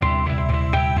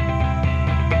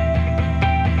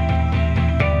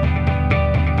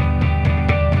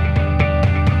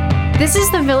This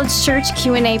is the Village Church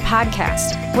Q&A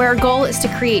podcast, where our goal is to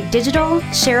create digital,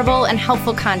 shareable, and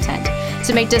helpful content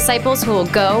to make disciples who will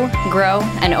go, grow,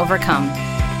 and overcome.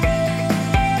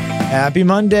 Happy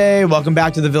Monday. Welcome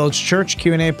back to the Village Church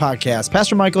Q&A podcast.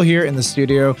 Pastor Michael here in the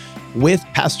studio with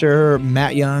Pastor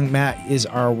Matt Young. Matt is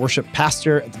our worship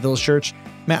pastor at the Village Church.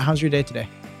 Matt, how's your day today?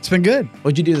 It's been good.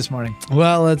 What'd you do this morning?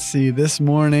 Well, let's see. This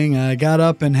morning, I got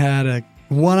up and had a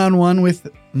one-on-one with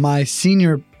my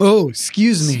senior... Oh,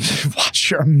 excuse me.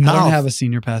 Watch your mouth. I don't have a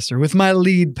senior pastor. With my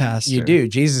lead pastor. You do.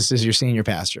 Jesus is your senior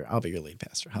pastor. I'll be your lead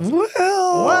pastor. How's that?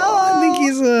 Well, I think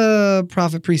he's a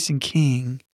prophet, priest, and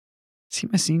king. Is he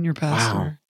my senior pastor?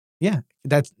 Wow. Yeah,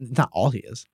 that's not all he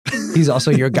is. He's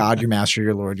also your God, your master,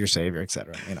 your Lord, your Savior,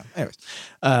 etc. Anyways,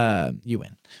 you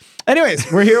win.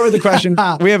 Anyways, we're here with the question.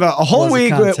 We have a whole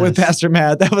week with Pastor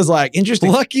Matt. That was like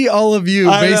interesting. Lucky all of you,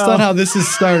 based on how this is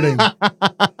starting.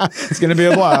 It's going to be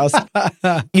a blast.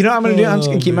 You know what I'm going to do? I'm just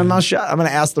going to keep my mouth shut. I'm going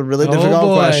to ask the really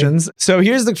difficult questions. So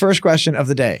here's the first question of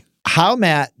the day. How,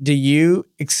 Matt, do you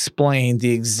explain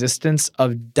the existence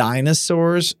of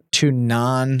dinosaurs to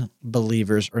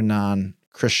non-believers or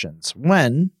non-Christians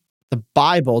when the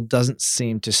Bible doesn't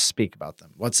seem to speak about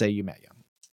them? What say you, Matt Young?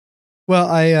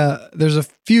 Well, there's a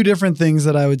few different things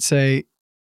that I would say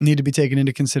need to be taken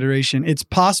into consideration. It's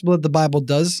possible that the Bible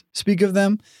does speak of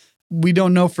them. We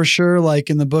don't know for sure. Like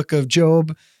in the book of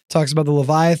Job, talks about the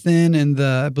Leviathan and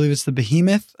I believe it's the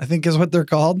Behemoth, I think is what they're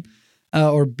called,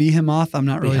 or Behemoth. I'm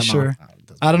not really sure.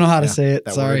 I don't know how to say it.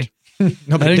 Sorry. I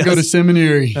didn't go to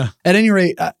seminary. At any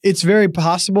rate, it's very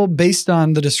possible based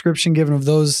on the description given of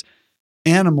those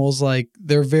animals. Like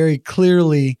they're very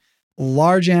clearly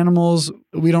large animals.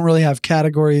 We don't really have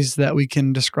categories that we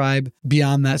can describe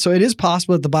beyond that. So it is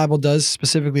possible that the Bible does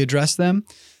specifically address them.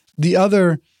 The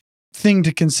other thing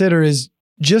to consider is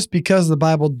just because the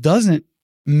Bible doesn't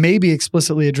maybe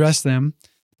explicitly address them,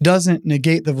 doesn't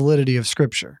negate the validity of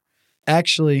Scripture.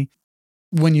 Actually,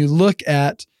 when you look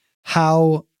at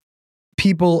how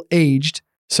people aged,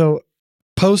 so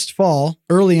post-fall,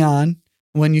 early on,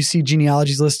 when you see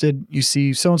genealogies listed, you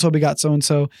see so-and-so begot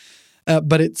so-and-so,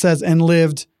 but it says, and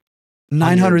lived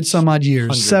 900 some odd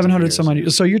years, 700 some odd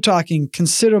years. So you're talking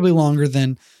considerably longer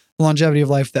than the longevity of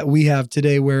life that we have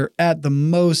today, where at the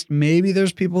most, maybe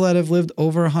there's people that have lived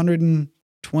over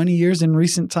 120 years in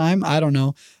recent time. I don't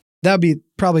know. That would be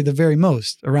probably the very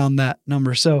most around that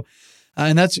number. So,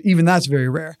 and that's very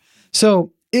rare.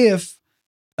 So if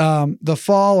the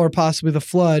fall or possibly the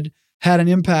flood had an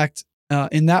impact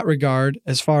in that regard,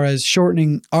 as far as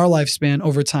shortening our lifespan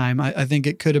over time, I think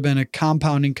it could have been a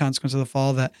compounding consequence of the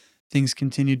fall that things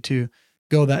continued to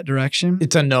go that direction.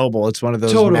 It's unknowable. It's one of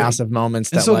those massive moments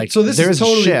that there's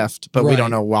a shift, but we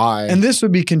don't know why. And this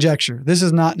would be conjecture. This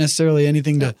is not necessarily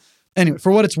anything to, anyway,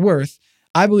 for what it's worth,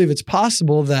 I believe it's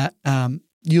possible that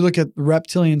you look at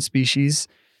reptilian species,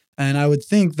 and I would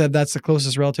think that that's the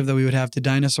closest relative that we would have to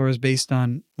dinosaurs based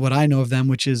on what I know of them,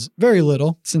 which is very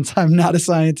little, since I'm not a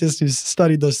scientist who's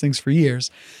studied those things for years.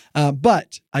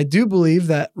 But I do believe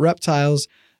that reptiles,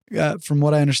 from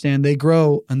what I understand, they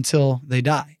grow until they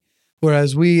die.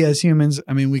 Whereas we as humans,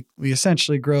 I mean, we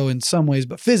essentially grow in some ways,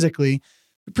 but physically,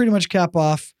 we pretty much cap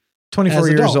off 24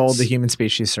 years adults. Old, the human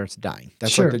species starts dying.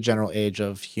 That's like the general age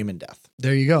of human death.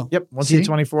 There you go. Yep. Once you hit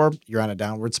 24, you're on a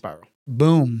downward spiral.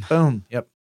 Boom. Boom. Yep.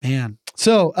 Man.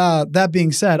 So that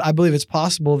being said, I believe it's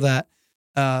possible that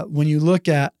when you look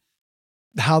at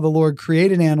how the Lord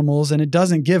created animals, and it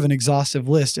doesn't give an exhaustive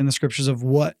list in the scriptures of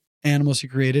what animals he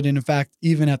created. And in fact,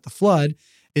 even at the flood,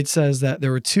 it says that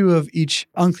there were 2 of each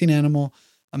unclean animal,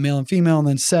 a male and female, and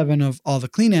then 7 of all the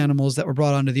clean animals that were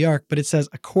brought onto the ark. But it says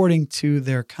according to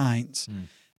their kinds.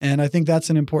 And I think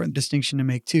that's an important distinction to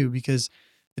make too, because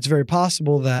it's very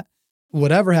possible that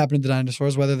whatever happened to the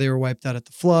dinosaurs, whether they were wiped out at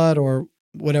the flood or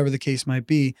whatever the case might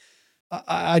be,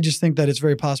 I just think that it's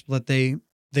very possible that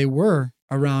they were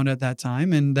around at that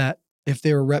time, and that if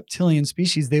they were reptilian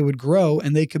species, they would grow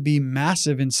and they could be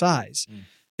massive in size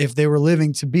if they were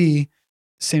living to be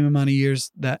the same amount of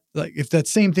years, that, like, if that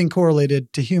same thing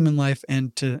correlated to human life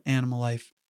and to animal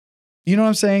life. You know what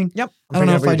I'm saying? Yep. I don't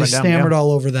know if I just stammered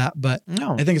all over that, but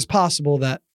no. I think it's possible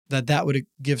that would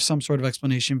give some sort of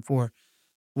explanation for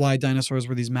why dinosaurs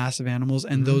were these massive animals,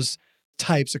 and those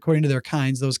types, according to their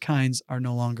kinds, those kinds are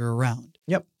no longer around.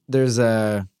 Yep. There's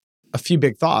a few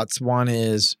big thoughts. One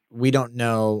is we don't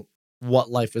know what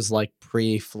life was like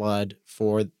pre-flood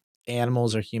for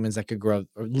animals or humans that could grow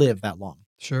or live that long.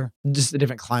 Sure. Just a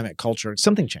different climate, culture.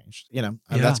 Something changed,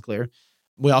 that's clear.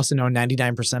 We also know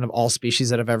 99% of all species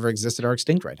that have ever existed are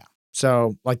extinct right now.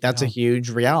 So that's a huge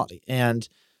reality. And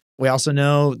we also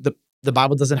know the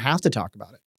Bible doesn't have to talk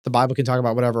about it. The Bible can talk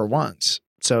about whatever it wants.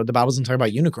 So the Bible doesn't talk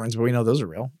about unicorns, but we know those are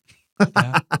real.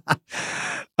 Yeah.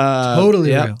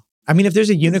 Totally yeah. real. I mean, if there's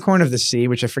a unicorn of the sea,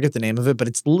 which I forget the name of it, but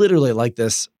it's literally like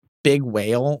this big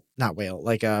whale, not whale,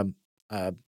 like a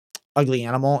ugly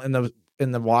animal in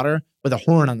the water with a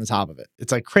horn on the top of it.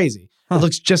 It's like crazy. It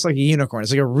looks just like a unicorn.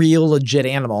 It's like a real legit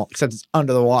animal, except it's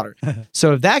under the water.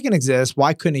 So if that can exist,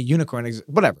 why couldn't a unicorn exist?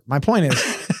 Whatever. My point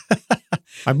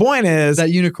is that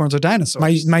unicorns are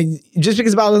dinosaurs. my just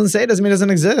because the Bible doesn't say it doesn't mean it doesn't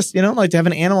exist. You know, like to have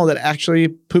an animal that actually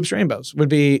poops rainbows would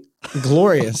be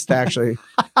glorious to actually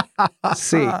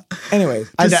see.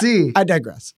 Anyways, I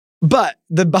digress. But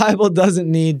the Bible doesn't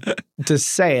need to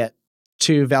say it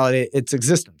to validate its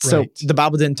existence. Right. So the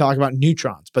Bible didn't talk about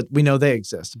neutrons, but we know they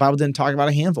exist. The Bible didn't talk about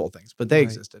a handful of things, but they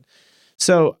existed.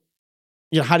 So,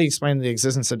 how do you explain the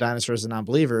existence of dinosaurs and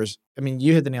non-believers? I mean,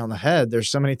 you hit the nail on the head. There's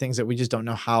so many things that we just don't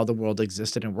know how the world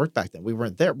existed and worked back then. We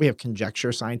weren't there. We have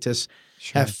conjecture. Scientists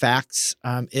have facts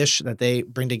ish that they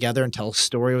bring together and tell a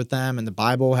story with them. And the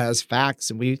Bible has facts,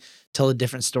 and we tell a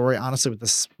different story, honestly, with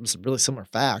some really similar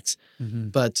facts. Mm-hmm.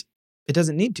 But it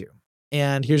doesn't need to.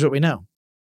 And here's what we know.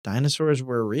 Dinosaurs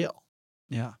were real.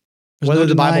 Yeah. Whether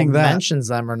the Bible mentions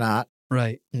them or not.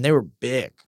 Right. And they were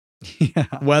big. Yeah.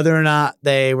 Whether or not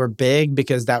they were big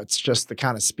because that's just the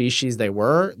kind of species they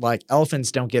were. Like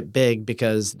elephants don't get big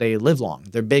because they live long.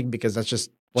 They're big because that's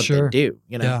just what they do,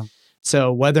 you know? Yeah.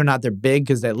 So whether or not they're big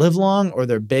because they live long or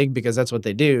they're big because that's what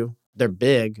they do, they're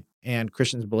big. And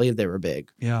Christians believe they were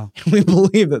big. Yeah. We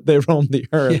believe that they roamed the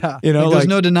earth. Yeah. You know, there's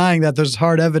no denying that. There's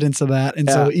hard evidence of that. And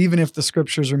so even if the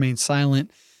scriptures remain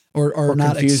silent or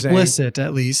not confusing. explicit,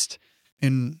 at least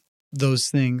in those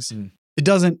things, it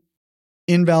doesn't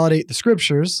invalidate the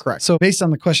scriptures. Correct. So based on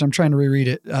the question, I'm trying to reread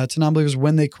it. To non-believers,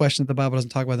 when they question that the Bible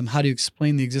doesn't talk about them, how do you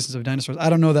explain the existence of dinosaurs? I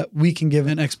don't know that we can give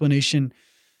an explanation,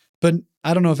 but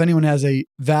I don't know if anyone has a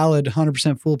valid,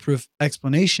 100% foolproof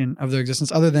explanation of their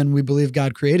existence other than we believe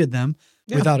God created them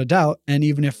without a doubt. And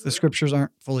even if the scriptures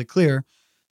aren't fully clear,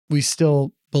 we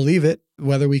still believe it,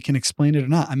 whether we can explain it or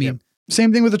not. I mean,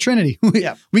 same thing with the Trinity.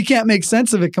 We can't make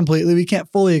sense of it completely. We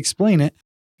can't fully explain it.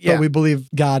 But we believe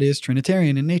God is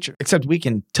Trinitarian in nature. Except we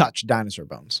can touch dinosaur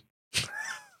bones.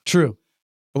 True.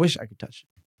 I wish I could touch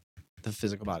the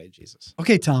physical body of Jesus.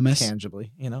 Okay, Thomas.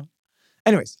 Tangibly, you know?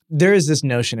 Anyways, there is this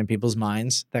notion in people's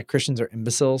minds that Christians are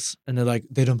imbeciles and they're like,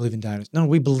 they don't believe in dinosaurs. No,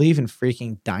 we believe in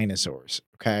freaking dinosaurs,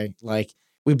 okay? Like,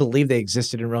 we believe they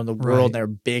existed around the world and they're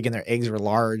big and their eggs were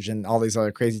large and all these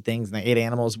other crazy things and they ate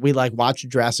animals. We like watch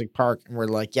Jurassic Park and we're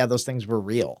like, yeah, those things were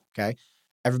real, okay?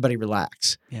 Everybody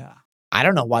relax. Yeah. I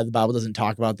don't know why the Bible doesn't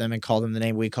talk about them and call them the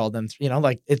name we called them. You know,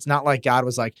 like it's not like God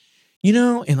was like, you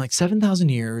know, in like 7,000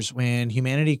 years when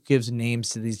humanity gives names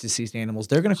to these deceased animals,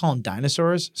 they're going to call them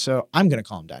dinosaurs. So I'm going to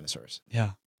call them dinosaurs.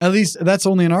 Yeah. At least that's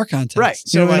only in our context. Right.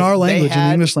 So in our language, in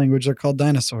the English language, they're called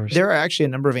dinosaurs. There are actually a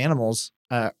number of animals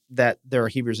that there are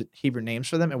Hebrew names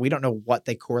for them, and we don't know what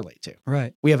they correlate to.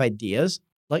 Right. We have ideas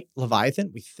like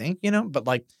Leviathan, we think, you know, but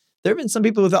like there have been some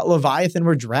people who thought Leviathan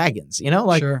were dragons, you know,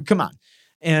 like, come on.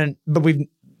 But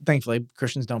thankfully,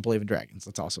 Christians don't believe in dragons.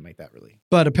 Let's also make that really.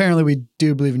 But apparently we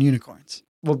do believe in unicorns.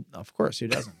 Well, of course, who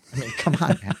doesn't? I mean, come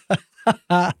on,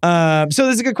 man. So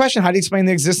this is a good question. How do you explain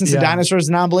the existence of dinosaurs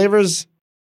and non-believers?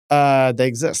 They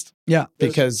exist. Yeah.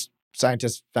 Because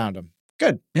scientists found them.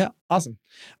 Good. Yeah. Awesome.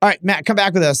 All right, Matt, come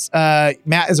back with us.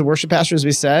 Matt is a worship pastor, as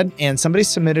we said, and somebody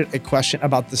submitted a question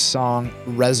about the song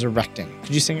Resurrecting.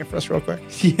 Could you sing it for us real quick?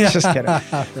 Yeah. Just kidding.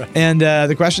 Right. And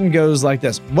the question goes like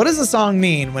this. What does the song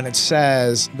mean when it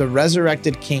says the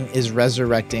resurrected king is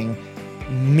resurrecting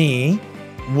me?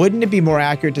 Wouldn't it be more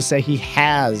accurate to say he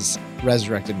has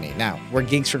resurrected me? Now, we're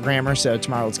geeks for grammar, so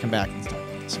tomorrow let's come back and talk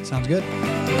about this. Sounds good.